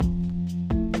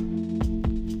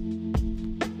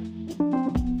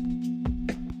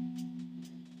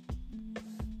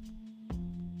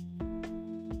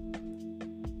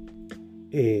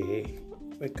Hey,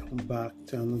 welcome back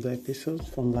to another episode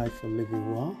from Life for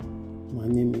Living Well. My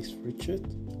name is Richard,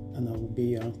 and I will be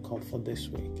your anchor for this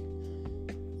week.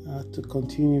 To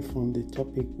continue from the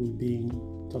topic we've been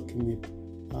talking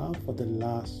about for the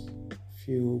last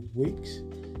few weeks,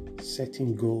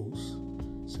 setting goals.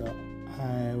 So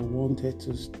I wanted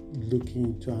to look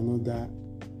into another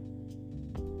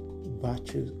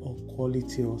batches or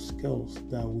quality or skills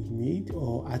that we need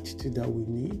or attitude that we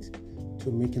need to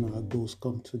making our goals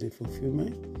come to the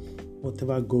fulfillment,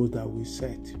 whatever goal that we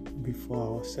set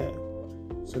before ourselves.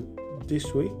 So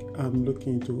this week, I'm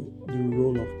looking into the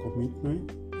role of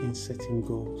commitment in setting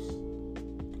goals.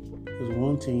 Because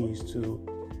one thing is to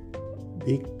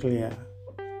be clear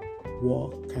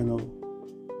what kind of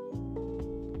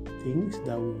things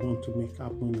that we want to make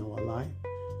happen in our life.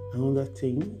 Another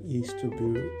thing is to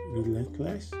be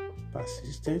relentless,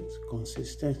 persistent,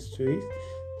 consistent to it.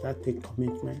 That takes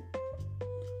commitment.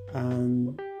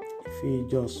 And if we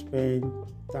just spend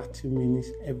 30 minutes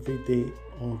every day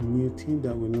on new things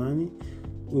that we're learning,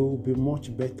 we will be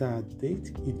much better at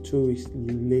it in 2 weeks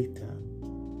later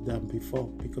than before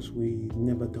because we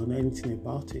never done anything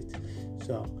about it.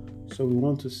 So we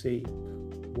want to say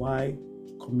why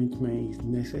commitment is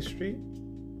necessary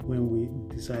when we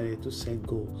decided to set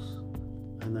goals.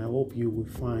 And I hope you will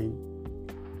find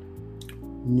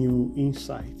new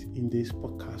insight in this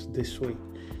podcast this week.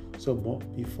 So,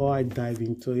 but before I dive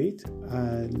into it,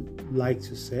 I'd like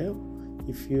to say,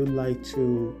 if you'd like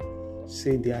to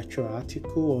see the actual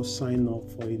article or sign up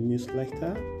for a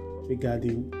newsletter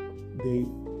regarding the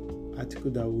article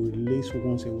that we release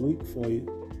once a week for a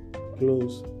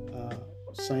close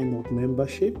sign-up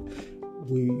membership,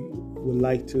 we would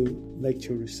like to let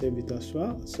you receive it as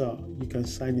well. So you can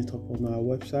sign it up on our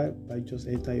website by just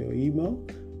enter your email,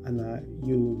 and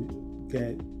you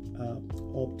get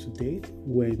up to date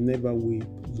whenever we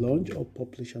launch or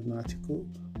publish an article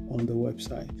on the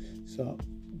website. So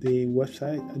the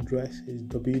website address is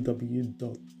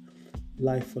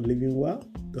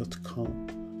www.lifeforlivingwell.com,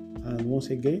 and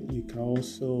once again you can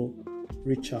also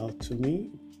reach out to me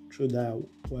through that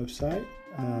website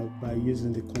by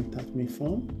using the contact me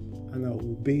form, and I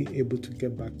will be able to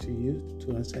get back to you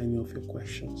to answer any of your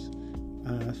questions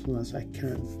as soon as I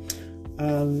can.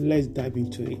 Let's dive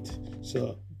into it.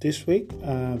 So this week,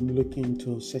 I'm looking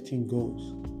into setting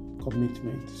goals,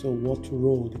 commitment. So what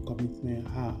role the commitment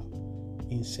have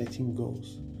in setting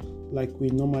goals? Like we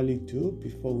normally do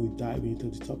before we dive into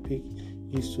the topic,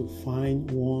 is to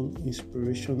find one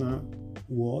inspirational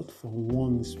word from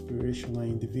one inspirational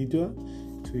individual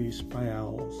to inspire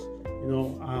us. You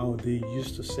know how they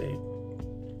used to say,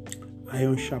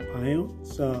 iron sharp iron.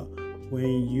 So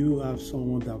when you have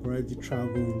someone that already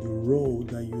traveled in the road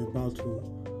that you're about to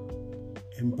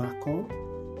embark on,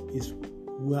 is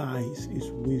wise, is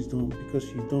wisdom,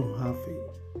 because you don't have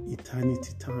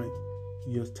eternity time.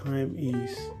 Your time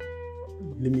is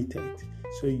limited,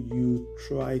 so you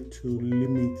try to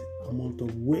limit amount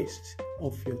of waste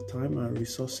of your time and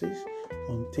resources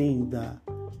on things that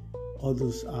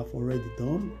others have already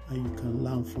done, and you can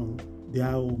learn from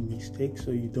their own mistakes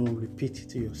so you don't repeat it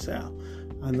to yourself.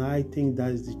 And I think that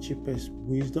is the cheapest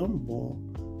wisdom, but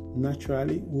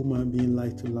naturally, human beings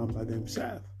like to learn by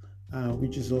themselves,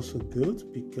 which is also good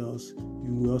because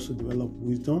you will also develop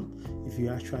wisdom if you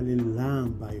actually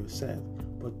learn by yourself.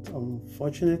 But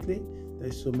unfortunately,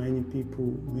 there's so many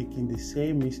people making the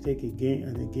same mistake again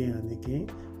and again and again,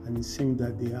 and it seems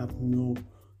that they have no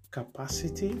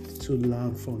capacity to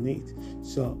learn from it.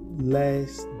 So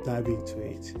let's dive into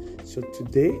it. So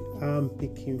today, I'm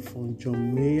picking from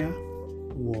John Mayer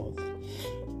words.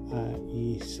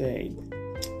 He said,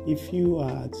 if you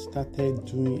had started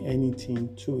doing anything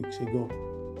 2 weeks ago,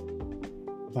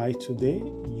 by today,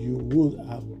 you would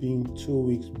have been 2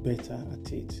 weeks better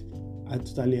at it. I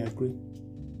totally agree.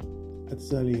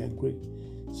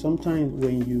 Sometimes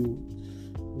when you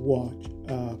watch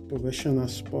professional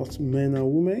sports, men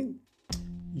and women,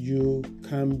 you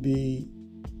can be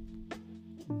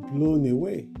blown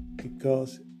away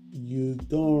because you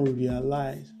don't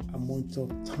realize amount of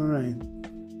time,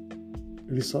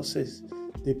 resources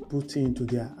they put into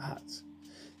their arts.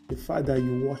 The fact that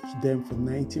you watch them for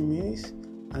 90 minutes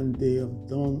and they have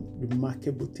done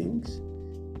remarkable things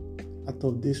out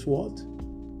of this world,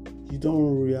 you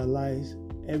don't realize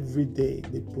every day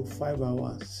they put 5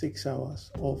 hours, 6 hours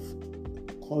of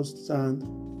constant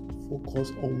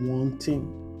focus on one thing,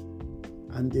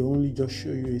 and they only just show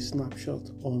you a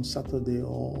snapshot on Saturday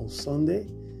or Sunday,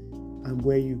 and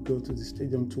where you go to the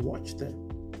stadium to watch them.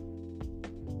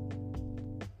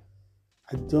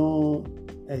 I don't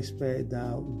expect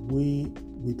that we,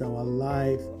 with our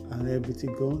life and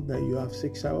everything going, that you have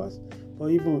 6 hours, But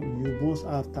even you must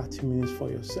have 30 minutes for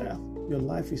yourself. Your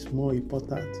life is more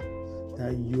important,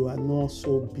 that you are not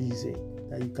so busy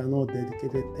that you cannot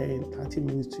dedicate 10, 30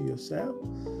 minutes to yourself,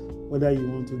 whether you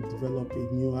want to develop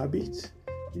a new habit,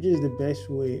 which is the best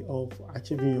way of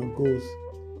achieving your goals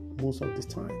most of the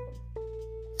time.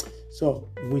 So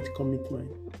with commitment,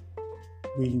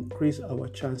 we increase our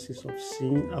chances of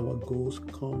seeing our goals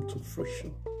come to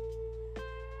fruition.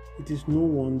 It is no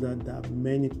wonder that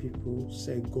many people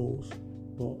set goals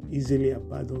but easily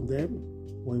abandon them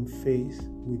when faced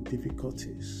with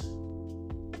difficulties.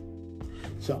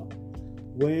 So,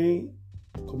 when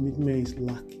commitment is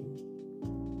lacking,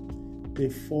 the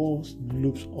false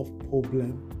loops of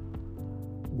problem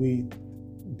with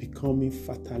becoming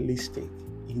fatalistic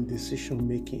in decision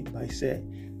making by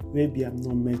saying, maybe I'm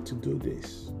not meant to do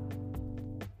this.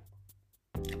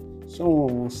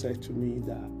 Someone once said to me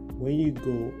that when you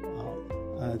go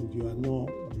out and you are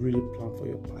not really planned for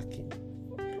your parking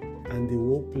and the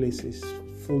whole place is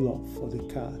full up for the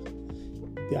car,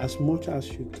 as much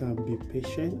as you can be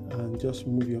patient and just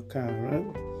move your car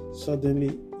around,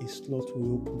 suddenly a slot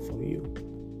will open for you.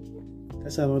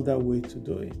 That's another way to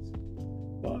do it.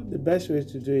 But the best way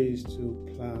to do it is to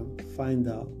plan, find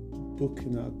out, book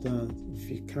in advance if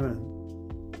you can,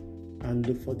 and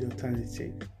look for the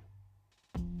alternative.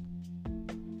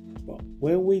 But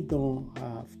when we don't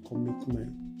have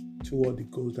commitment toward the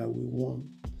goals that we want,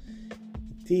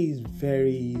 it is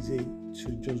very easy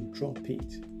to just drop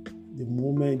it the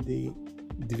moment the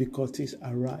difficulties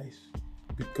arise,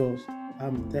 because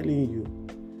I'm telling you,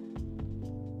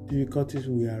 difficulties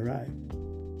will arrive,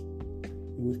 it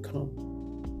will come,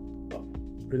 but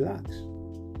relax,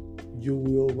 you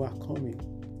will overcome it.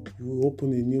 You will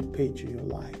open a new page in your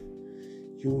life.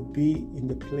 You will be in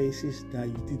the places that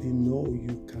you didn't know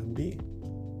you can be.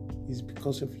 It's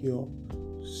because of your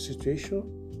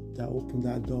situation that opened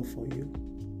that door for you.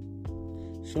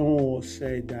 Someone will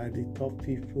say that the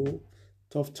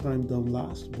tough time don't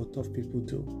last, but tough people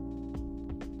do.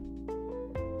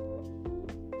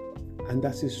 And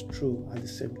that is true at the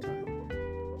same time.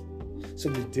 So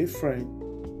the difference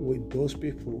with those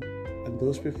people and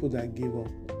those people that give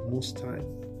up most time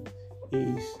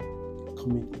is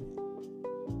commitment.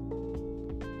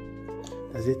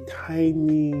 There's a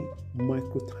tiny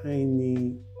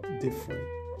difference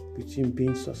between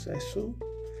being successful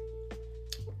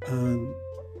and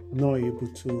not able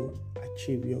to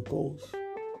achieve your goals.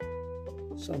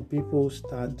 Some people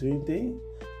start doing things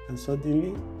and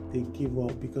suddenly they give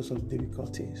up because of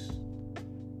difficulties.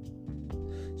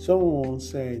 Someone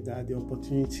said that the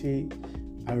opportunity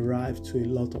arrived to a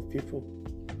lot of people,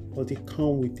 but it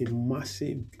comes with a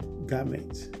massive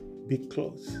garment, big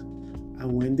clothes.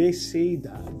 And when they say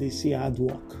that, they see hard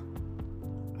work,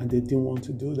 and they didn't want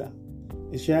to do that.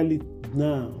 Especially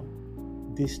now,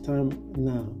 this time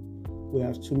now, we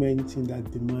have too many things that are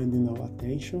demanding our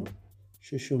attention: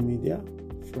 social media,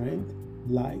 friend,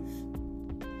 life.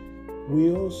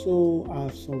 We also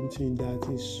have something that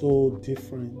is so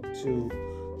different to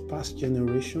past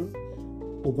generation,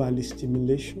 overly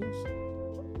stimulations.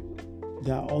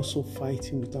 They are also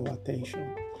fighting with our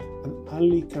attention. And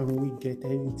hardly can we get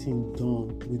anything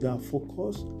done without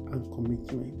focus and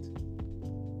commitment.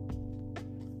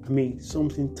 I mean,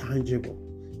 something tangible.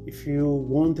 If you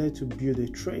wanted to build a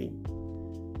train,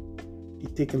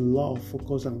 it takes a lot of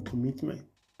focus and commitment.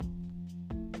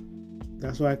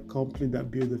 That's why companies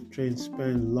that build a train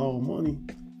spend a lot of money,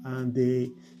 and they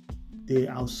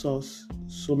outsource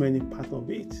so many parts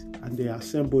of it, and they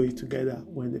assemble it together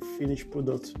when the finished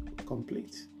product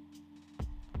complete.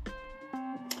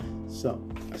 So,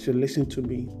 as you listen to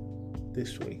me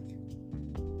this week,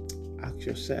 ask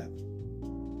yourself,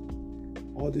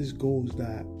 all these goals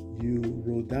that you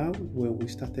wrote down when we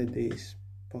started this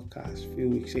podcast a few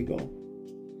weeks ago,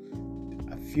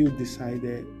 have you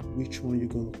decided which one you're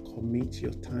going to commit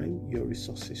your time, your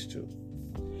resources to?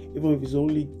 Even if it's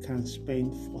only can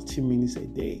spend 40 minutes a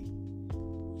day,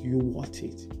 you worth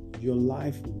it. Your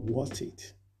life worth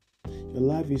it. Your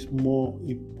life is more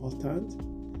important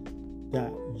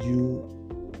that you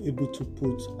able to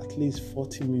put at least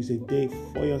 40 minutes a day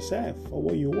for yourself, for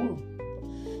what you want.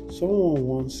 Someone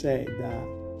once said that,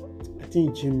 I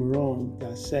think Jim Rohn,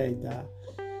 that said that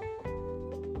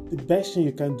the best thing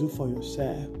you can do for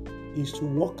yourself is to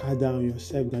work harder on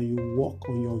yourself than you work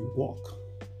on your work.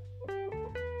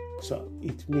 So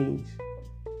it means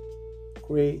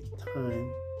create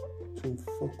time to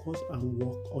focus and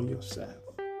work on yourself.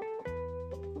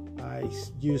 I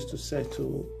used to say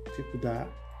to people that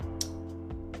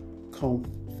come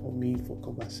for me for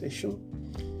conversation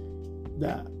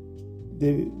that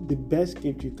the best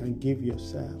gift you can give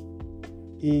yourself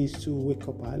is to wake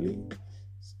up early,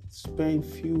 spend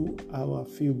few hours,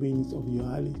 few minutes of your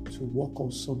early to work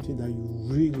on something that you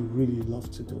really, really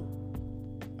love to do.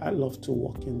 I love to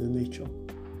walk in the nature.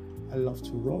 I love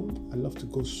to run. I love to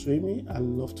go swimming. I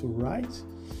love to write.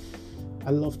 I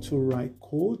love to write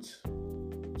code.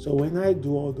 So when I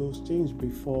do all those things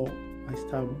before I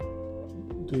start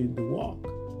doing the work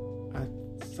at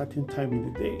a certain time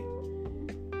in the day,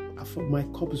 my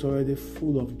cup is already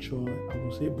full of joy. I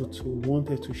was able to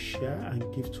wanted to share and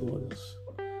give to others.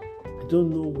 I don't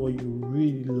know what you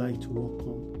really like to work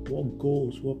on, what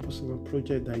goals, what personal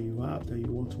project that you have that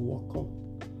you want to work on.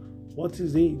 What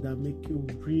is it that makes you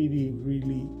really,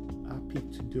 really happy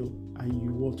to do and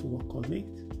you want to work on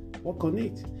it? Work on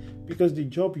it. Because the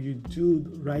job you do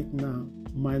right now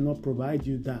might not provide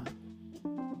you that.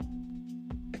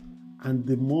 And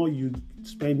the more you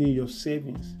spend in your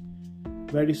savings,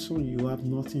 very soon you have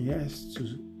nothing else to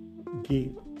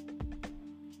give.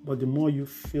 But the more you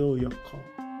fill your cup,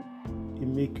 it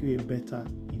makes you a better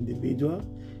individual.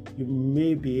 You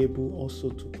may be able also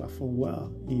to perform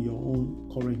well in your own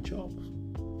current job.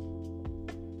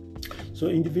 So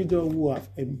individuals who have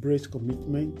embraced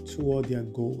commitment toward their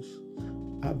goals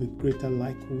have a greater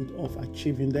likelihood of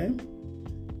achieving them.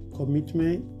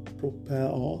 Commitment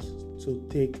propels us to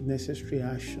take necessary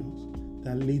actions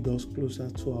that lead us closer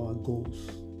to our goals.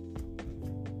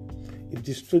 If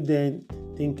the student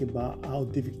think about how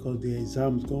difficult the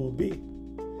exam is going to be,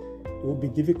 it will be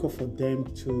difficult for them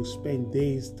to spend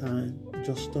days time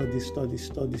just study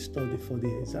for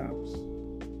the exams.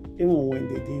 Even when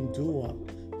they didn't do well,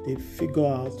 they figure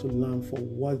out to learn for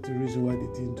what's the reason why they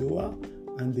didn't do well,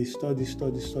 and they study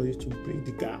to break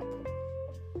the gap.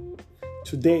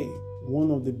 Today, one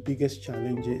of the biggest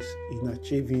challenges in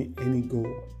achieving any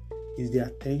goal is the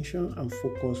attention and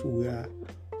focus we are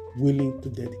willing to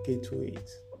dedicate to it.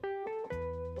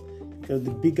 Because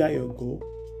the bigger your goal,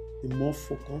 the more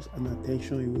focus and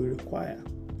attention you will require.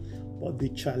 But the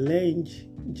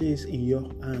challenges in your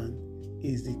hand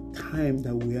is the time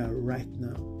that we are right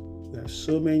now. There are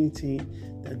so many things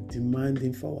that are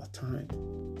demanding for our time.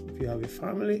 If you have a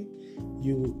family,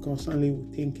 you will constantly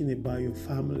be thinking about your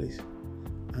families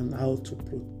and how to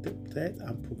protect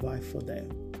and provide for them.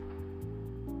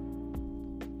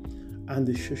 And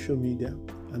the social media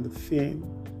and the fame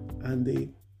and the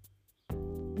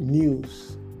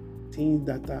news, things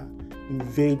that are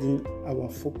invading our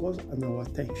focus and our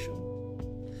attention.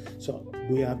 So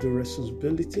we have the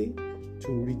responsibility to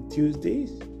reduce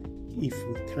this if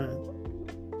we can.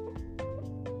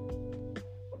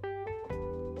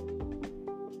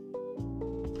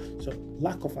 So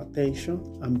lack of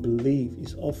attention and belief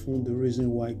is often the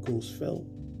reason why goals fail.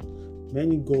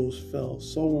 Many goals fail.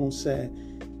 Someone said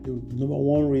the number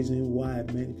one reason why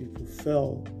many people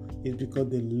fail is because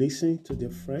they listen to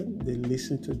their friends, they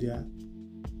listen to their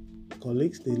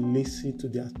colleagues, they listen to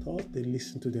their thoughts, they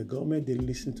listen to their government, they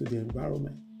listen to the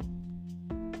environment.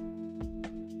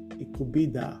 It could be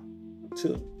that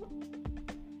too.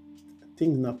 I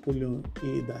think Napoleon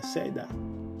Hill that said that.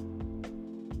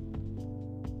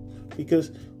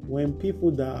 Because when people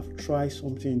that have tried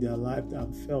something in their life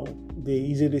and failed, they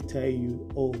easily tell you,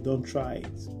 oh, don't try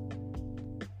it.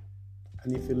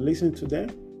 And if you listen to them,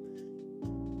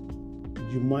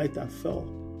 you might have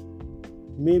failed.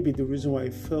 Maybe the reason why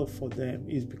it failed for them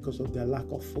is because of their lack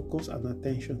of focus and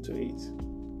attention to it.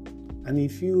 And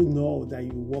if you know that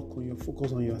you work on your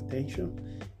focus on your attention,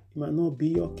 it might not be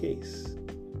your case.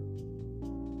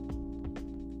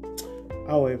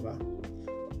 However,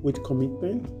 with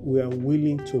commitment, we are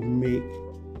willing to make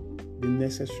the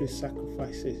necessary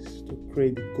sacrifices to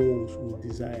create the goals we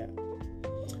desire.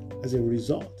 As a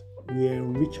result, we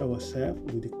enrich ourselves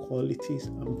with the qualities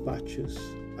and virtues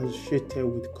associated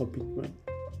with commitment.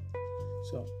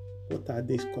 So, what are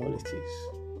these qualities?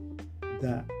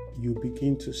 That you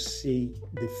begin to see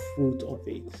the fruit of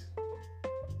it.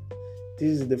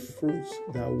 This is the fruits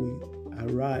that will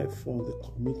arrive from the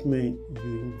commitment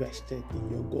you invested in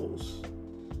your goals,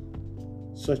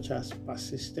 such as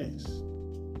persistence,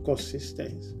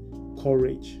 consistency,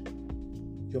 courage,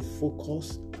 your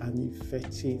focus, and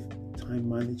effective time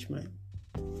management.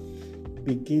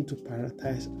 Begin to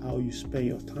prioritize how you spend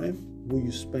your time, who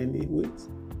you spend it with.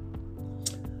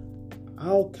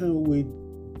 How can we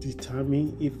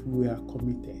determine if we are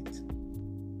committed?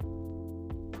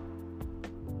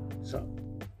 So,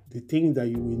 the thing that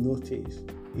you will notice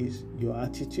is your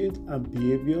attitude and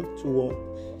behavior toward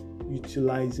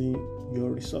utilizing your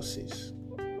resources,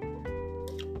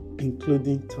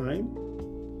 including time,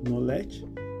 knowledge,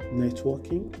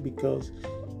 networking, because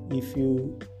if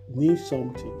you need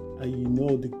something and you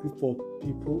know the group of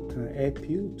people can help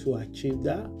you to achieve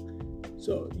that,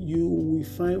 So you will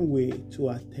find way to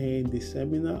attend the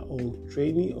seminar or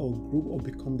training or group or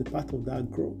become the part of that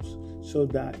group, so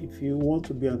that if you want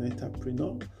to be an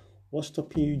entrepreneur, what's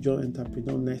stopping you join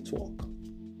Entrepreneur Network?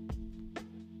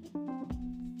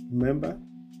 Remember,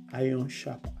 iron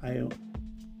sharp iron.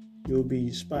 You'll be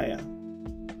inspired.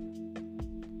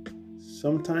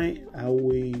 Sometimes I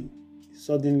will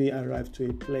suddenly arrive to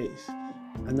a place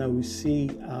and I will see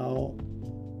how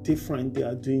different they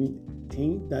are doing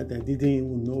things that I didn't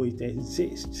even know it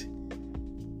exists.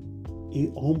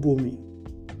 It humbled me.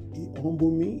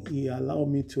 It allowed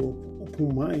me to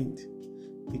open mind,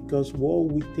 because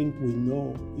what we think we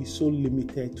know is so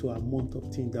limited to amount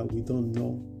of things that we don't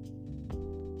know.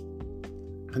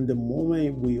 And the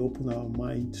moment we open our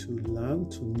mind to learn,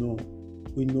 to know,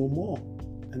 we know more.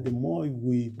 And the more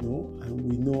we know, and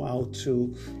we know how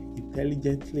to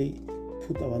intelligently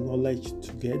put our knowledge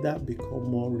together, become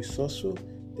more resourceful,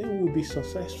 then we'll be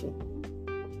successful.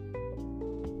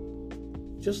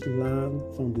 Just learn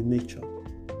from the nature.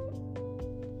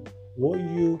 What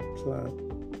you plant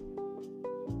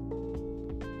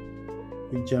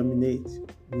will germinate,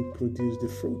 will produce the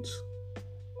fruits.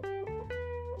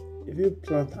 If you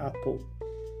plant apple,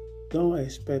 don't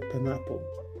expect pineapple.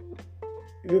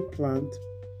 If you plant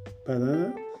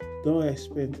banana, don't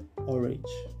expect orange.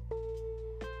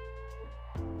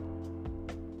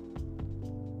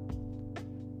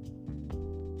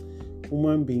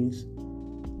 Human beings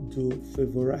do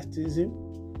favoritism,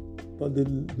 but the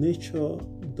nature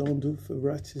don't do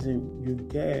favoritism. You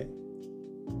get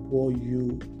what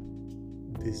you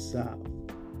deserve.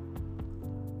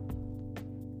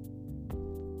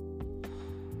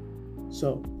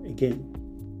 So again,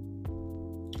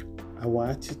 our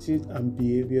attitude and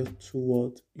behavior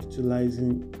toward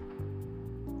utilizing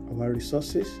our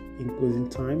resources, including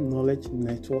time, knowledge,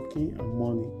 networking, and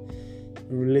money,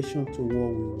 in relation to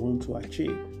what we want to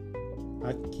achieve,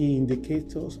 are key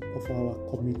indicators of our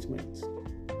commitment.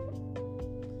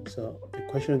 So the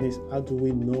question is, how do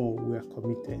we know we are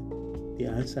committed? The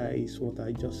answer is what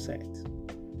I just said.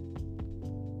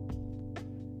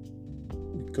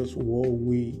 Because what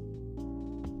we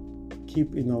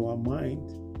keep in our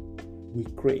mind, we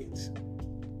create.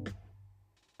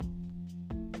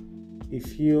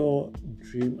 If your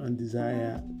dream and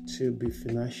desire to be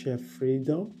financial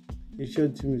freedom, if your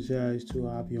dream desire is to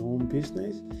have your own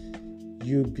business,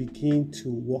 you begin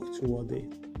to work toward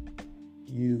it.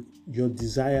 Your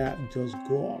desire just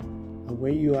go up, and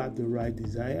when you have the right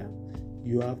desire,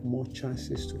 you have more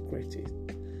chances to create it.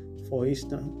 For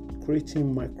instance,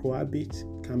 creating micro habits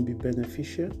can be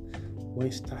beneficial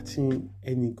when starting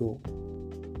any goal.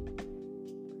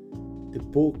 The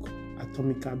book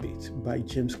Atomic Habits by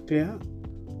James Clear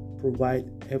provides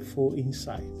helpful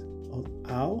insight on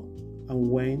how and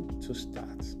when to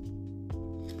start.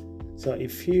 So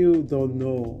if you don't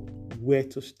know where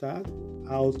to start,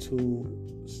 how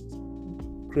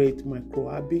to create micro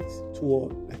habits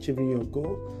toward achieving your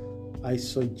goal, I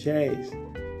suggest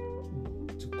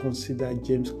to consider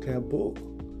James Clear's book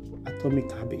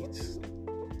Atomic Habits.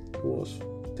 It was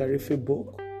a terrific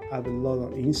book. I have a lot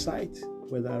of insight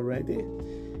when I read it,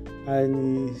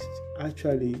 and it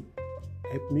actually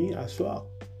helped me as well.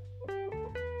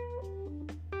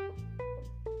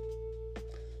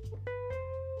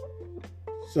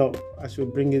 So as we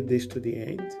bring this to the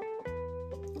end,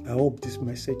 I hope this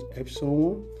message helps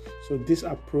someone. So this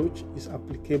approach is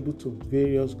applicable to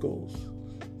various goals,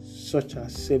 such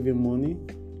as saving money,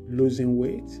 losing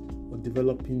weight, or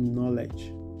developing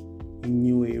knowledge in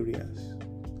new areas.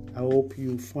 I hope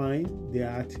you find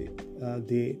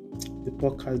the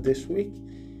podcast this week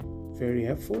very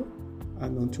helpful.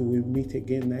 And until we meet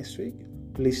again next week,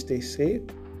 please stay safe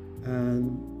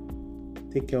and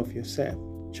take care of yourself.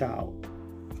 Ciao.